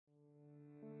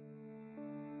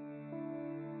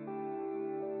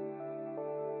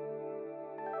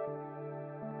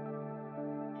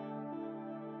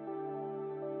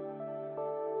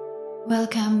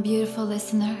Welcome, beautiful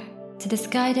listener, to this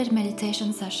guided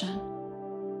meditation session,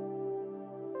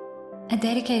 a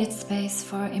dedicated space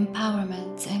for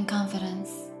empowerment and confidence.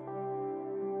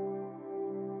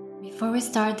 Before we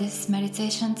start this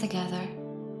meditation together,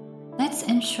 let's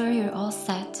ensure you're all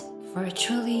set for a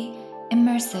truly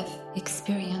immersive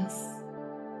experience.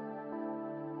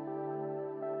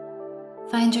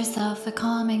 Find yourself a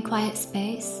calm and quiet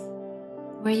space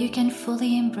where you can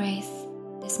fully embrace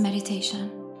this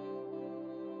meditation.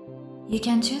 You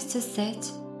can choose to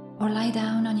sit or lie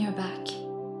down on your back.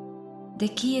 The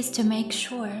key is to make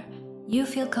sure you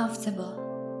feel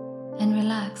comfortable and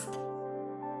relaxed.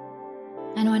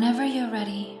 And whenever you're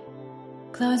ready,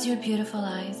 close your beautiful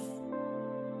eyes.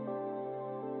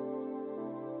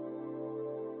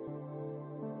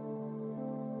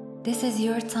 This is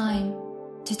your time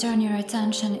to turn your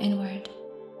attention inward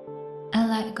and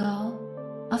let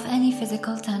go of any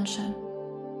physical tension.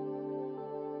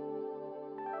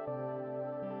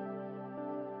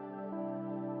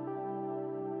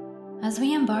 As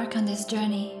we embark on this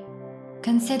journey,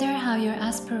 consider how your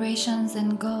aspirations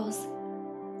and goals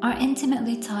are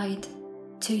intimately tied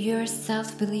to your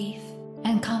self-belief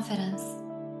and confidence.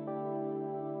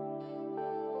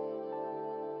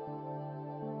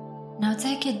 Now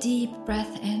take a deep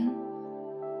breath in,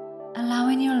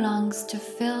 allowing your lungs to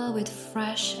fill with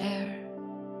fresh air.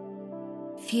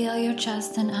 Feel your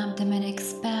chest and abdomen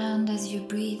expand as you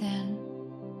breathe in,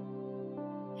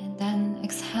 and then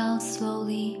exhale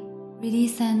slowly,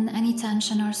 releasing any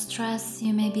tension or stress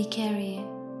you may be carrying.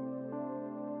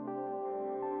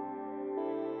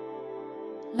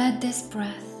 Let this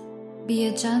breath be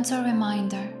a gentle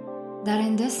reminder that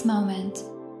in this moment,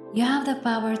 you have the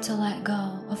power to let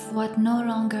go of what no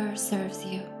longer serves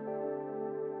you.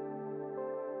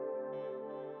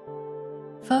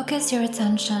 Focus your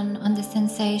attention on the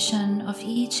sensation of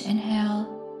each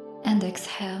inhale and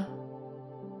exhale.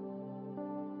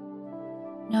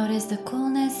 Notice the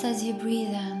coolness as you breathe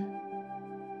in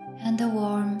and the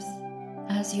warmth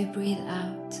as you breathe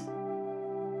out.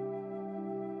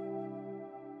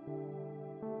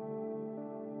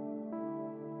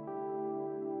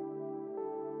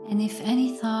 And if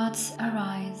any thoughts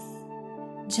arise,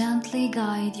 gently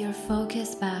guide your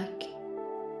focus back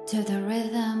to the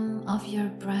rhythm of your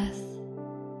breath.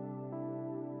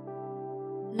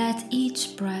 Let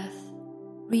each breath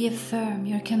reaffirm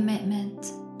your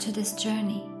commitment to this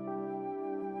journey.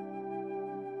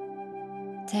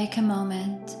 Take a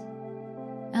moment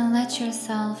and let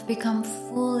yourself become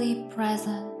fully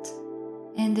present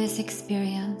in this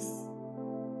experience.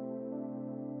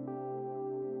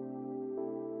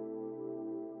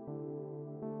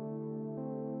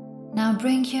 Now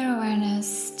bring your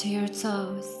awareness to your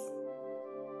toes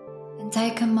and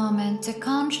take a moment to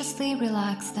consciously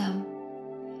relax them,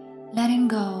 letting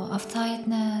go of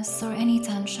tightness or any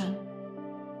tension.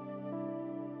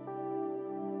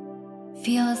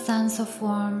 Feel a sense of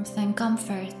warmth and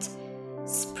comfort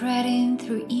spreading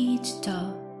through each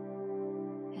toe,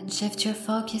 and shift your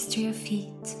focus to your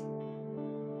feet.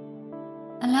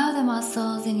 Allow the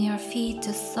muscles in your feet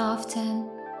to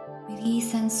soften,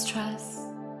 releasing stress.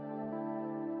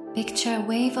 Picture a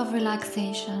wave of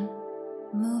relaxation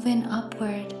moving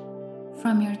upward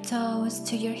from your toes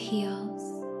to your heels.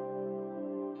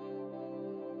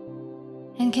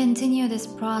 And continue this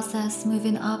process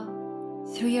moving up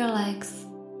through your legs.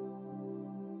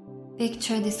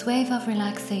 Picture this wave of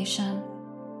relaxation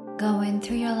going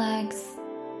through your legs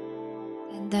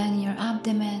and then your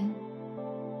abdomen,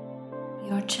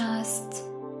 your chest,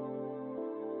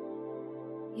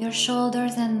 your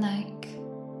shoulders and neck,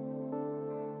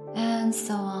 and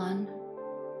so on.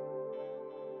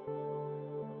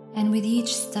 And with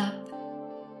each step,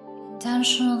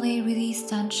 intentionally release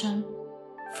tension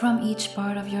from each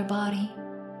part of your body.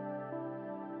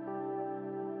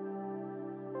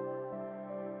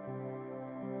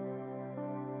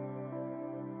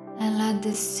 And let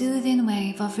this soothing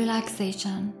wave of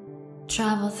relaxation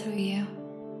travel through you,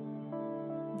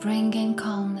 bringing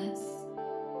calmness.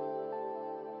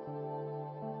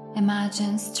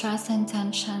 Imagine stress and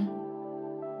tension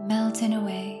melting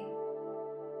away.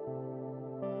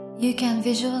 You can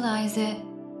visualize it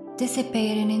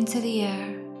dissipating into the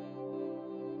air,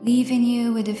 leaving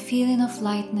you with a feeling of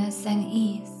lightness and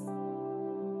ease.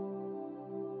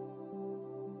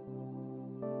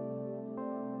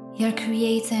 You're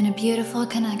creating a beautiful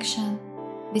connection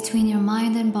between your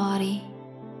mind and body,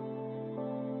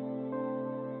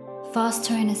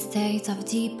 fostering a state of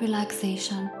deep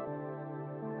relaxation.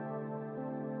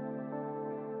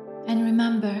 And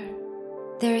remember,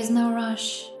 there is no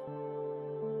rush.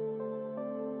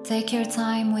 Take your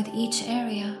time with each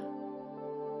area,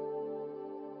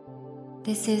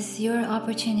 This is your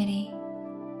opportunity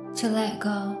to let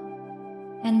go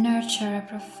and nurture a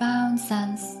profound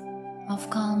sense of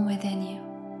calm within you.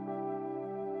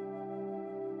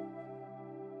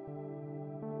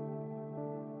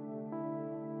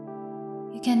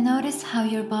 You can notice how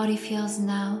your body feels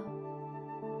now.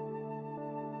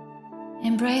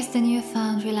 Embrace the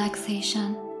newfound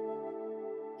relaxation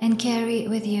and carry it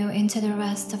with you into the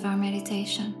rest of our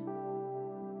meditation.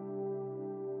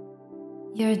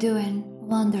 You're doing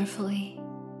wonderfully.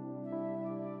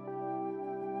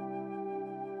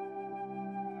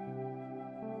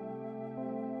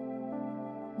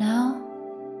 Now,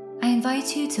 I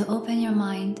invite you to open your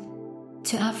mind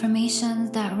to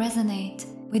affirmations that resonate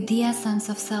with the essence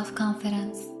of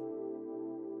self-confidence.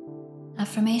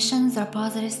 Affirmations are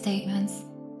positive statements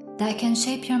that can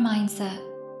shape your mindset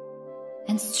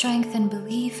and strengthen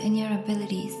belief in your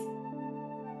abilities.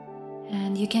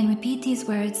 And you can repeat these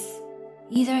words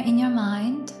either in your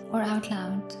mind or out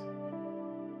loud.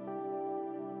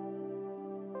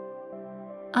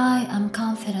 I am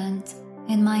confident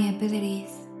in my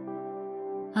abilities.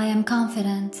 I am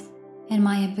confident in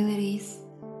my abilities.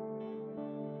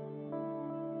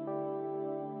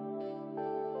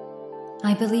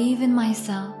 I believe in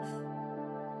myself.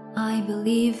 I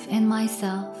believe in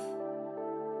myself.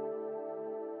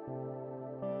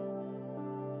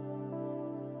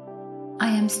 I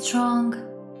am strong,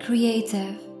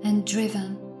 creative, and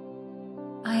driven.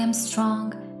 I am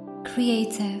strong,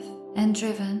 creative, and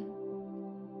driven.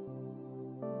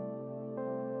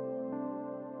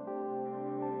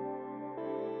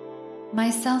 My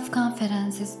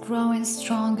self-confidence is growing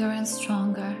stronger and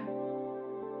stronger.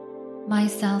 My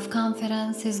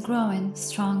self-confidence is growing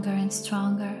stronger and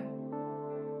stronger.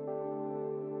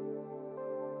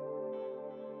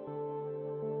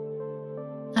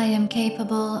 I am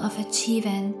capable of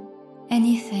achieving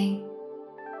anything.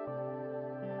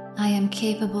 I am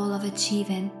capable of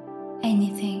achieving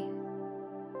anything.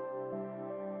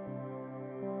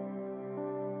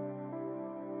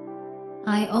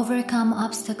 I overcome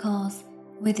obstacles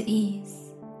with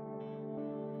ease.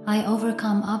 I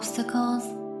overcome obstacles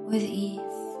with ease.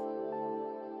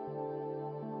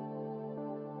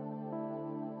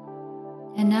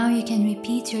 And now you can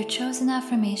repeat your chosen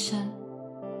affirmation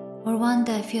or one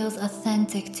that feels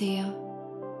authentic to you.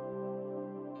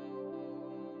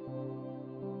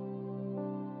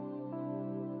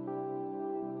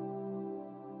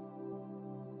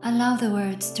 Allow the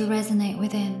words to resonate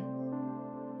within,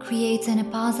 creating a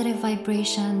positive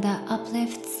vibration that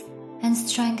uplifts and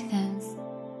strengthens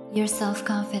your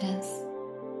self-confidence.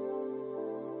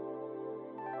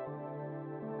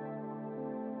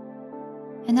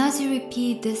 And as you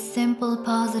repeat this simple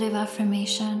positive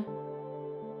affirmation,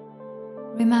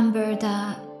 remember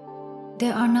that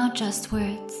they are not just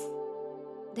words,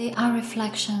 they are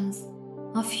reflections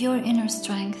of your inner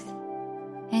strength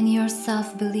and your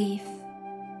self-belief.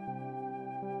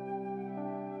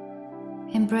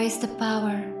 Embrace the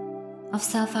power of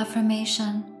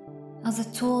self-affirmation as a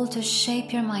tool to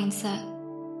shape your mindset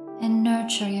and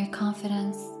nurture your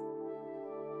confidence.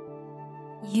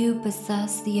 You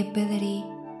possess the ability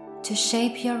to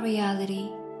shape your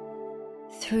reality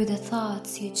through the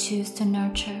thoughts you choose to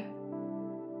nurture.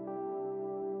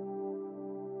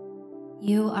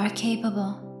 You are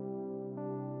capable.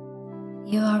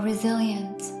 You are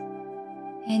resilient.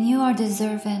 And you are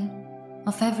deserving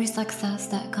of every success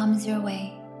that comes your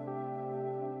way.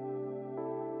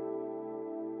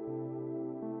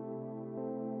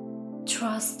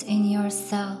 Trust in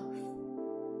yourself.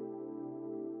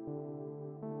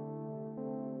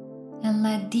 And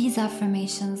let these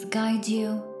affirmations guide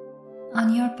you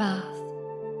on your path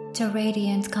to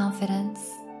radiant confidence.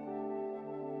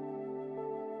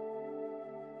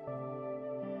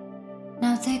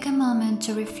 Now take a moment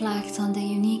to reflect on the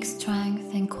unique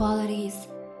strengths and qualities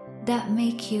that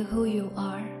make you who you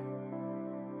are.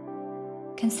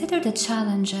 Consider the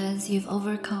challenges you've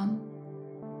overcome,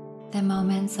 the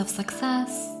moments of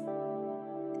success,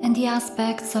 and the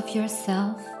aspects of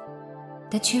yourself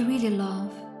that you really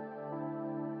love.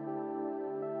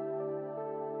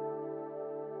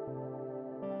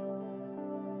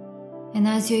 And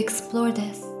as you explore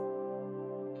this,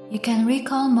 you can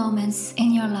recall moments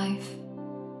in your life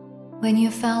when you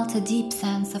felt a deep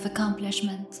sense of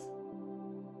accomplishment.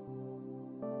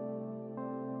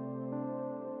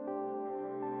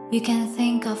 You can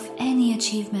think of any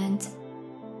achievement,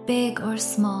 big or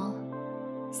small,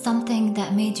 something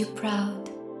that made you proud.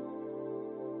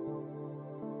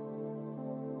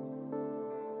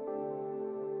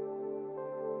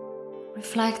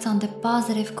 Reflect on the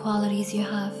positive qualities you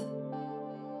have.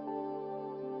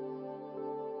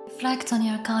 reflect on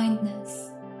your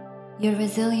kindness, your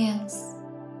resilience,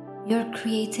 your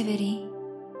creativity.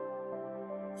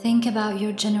 Think about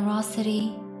your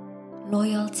generosity,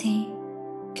 loyalty,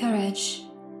 courage,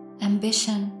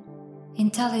 ambition,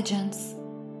 intelligence,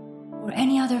 or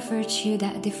any other virtue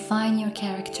that define your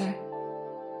character.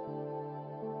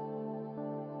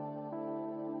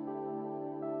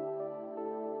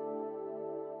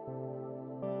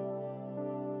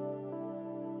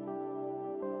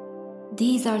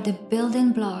 These are the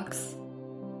building blocks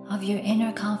of your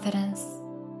inner confidence.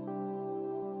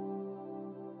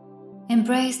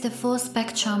 Embrace the full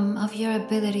spectrum of your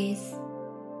abilities,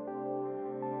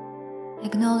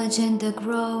 acknowledging the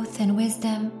growth and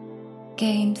wisdom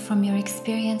gained from your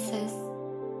experiences.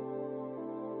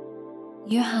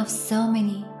 You have so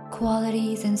many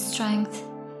qualities and strengths,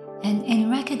 and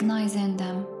in recognizing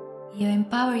them, you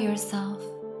empower yourself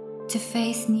to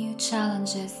face new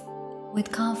challenges with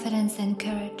confidence and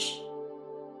courage.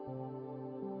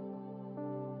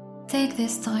 Take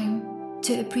this time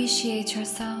to appreciate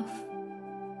yourself.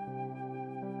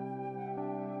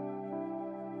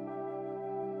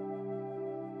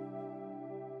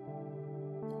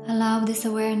 Allow this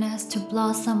awareness to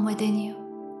blossom within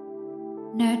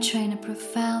you, nurturing a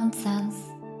profound sense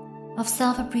of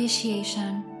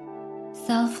self-appreciation,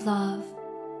 self-love,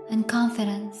 and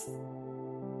confidence.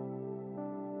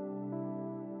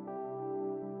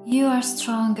 You are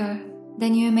stronger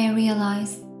than you may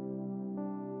realize,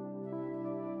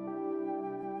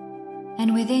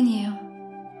 and within you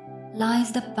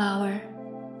lies the power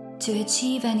to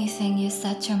achieve anything you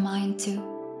set your mind to.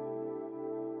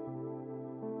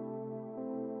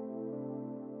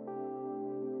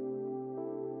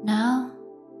 Now,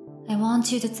 I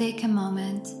want you to take a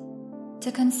moment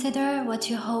to consider what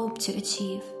you hope to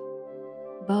achieve,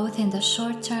 both in the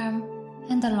short term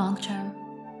and the long term.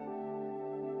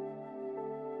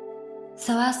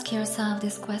 So ask yourself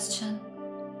this question: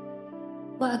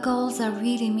 what goals are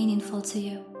really meaningful to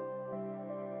you?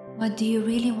 What do you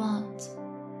really want?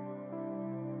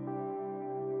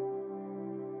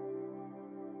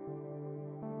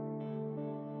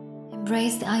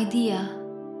 Embrace the idea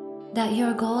that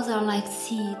your goals are like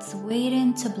seeds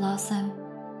waiting to blossom,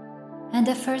 and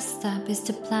the first step is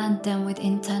to plant them with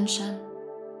intention.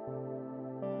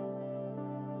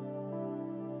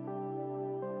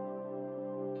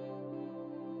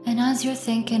 And as you're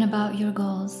thinking about your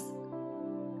goals,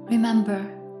 remember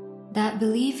that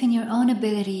belief in your own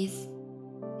abilities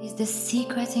is the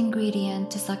secret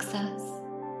ingredient to success.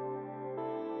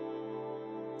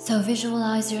 So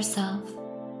visualize yourself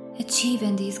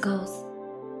achieving these goals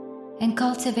and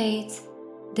cultivate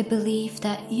the belief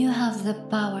that you have the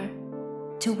power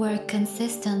to work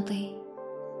consistently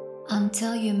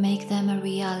until you make them a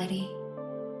reality.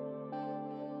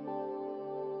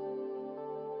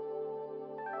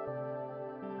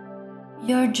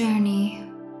 Your journey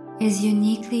is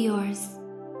uniquely yours,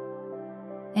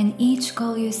 and each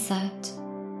goal you set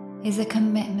is a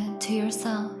commitment to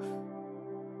yourself.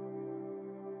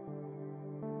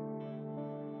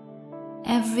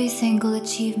 Every single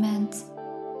achievement,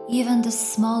 even the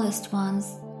smallest ones,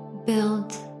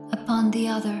 build upon the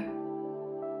other,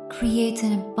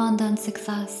 creating abundant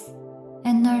success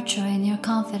and nurturing your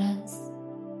confidence.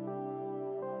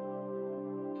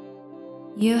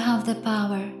 You have the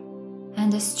power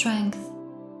and the strength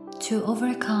to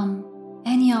overcome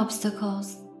any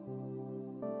obstacles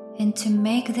and to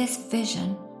make this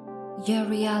vision your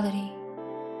reality.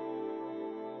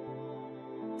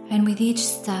 And with each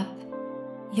step,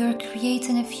 you're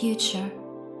creating a future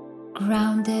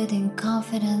grounded in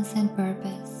confidence and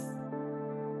purpose.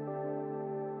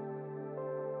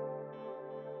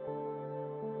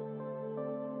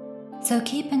 So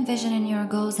keep envisioning your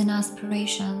goals and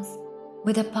aspirations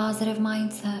with a positive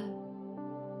mindset,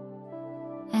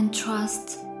 and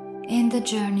trust in the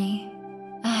journey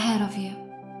ahead of you.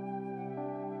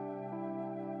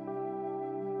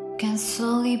 You can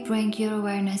slowly bring your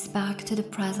awareness back to the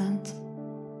present.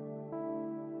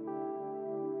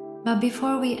 But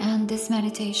before we end this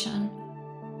meditation,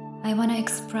 I want to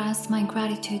express my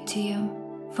gratitude to you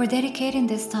for dedicating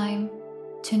this time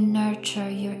to nurture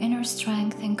your inner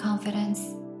strength and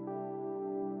confidence.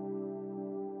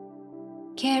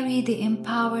 Carry the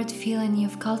empowered feeling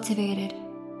you've cultivated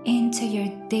into your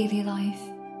daily life.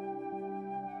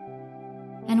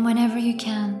 And whenever you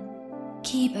can,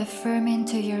 keep affirming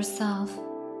to yourself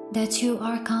that you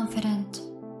are confident,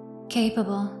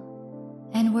 capable,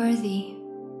 and worthy,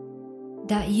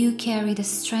 that you carry the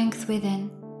strength within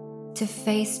to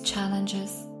face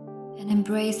challenges and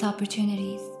embrace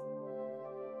opportunities.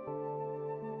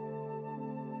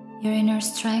 Your inner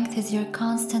strength is your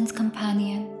constant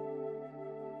companion,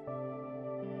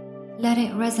 Let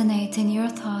it resonate in your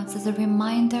thoughts as a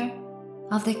reminder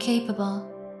of the capable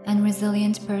and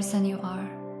resilient person you are.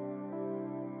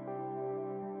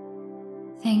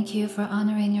 Thank you for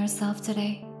honoring yourself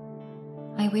today.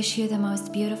 I wish you the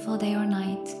most beautiful day or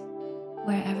night,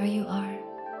 wherever you are.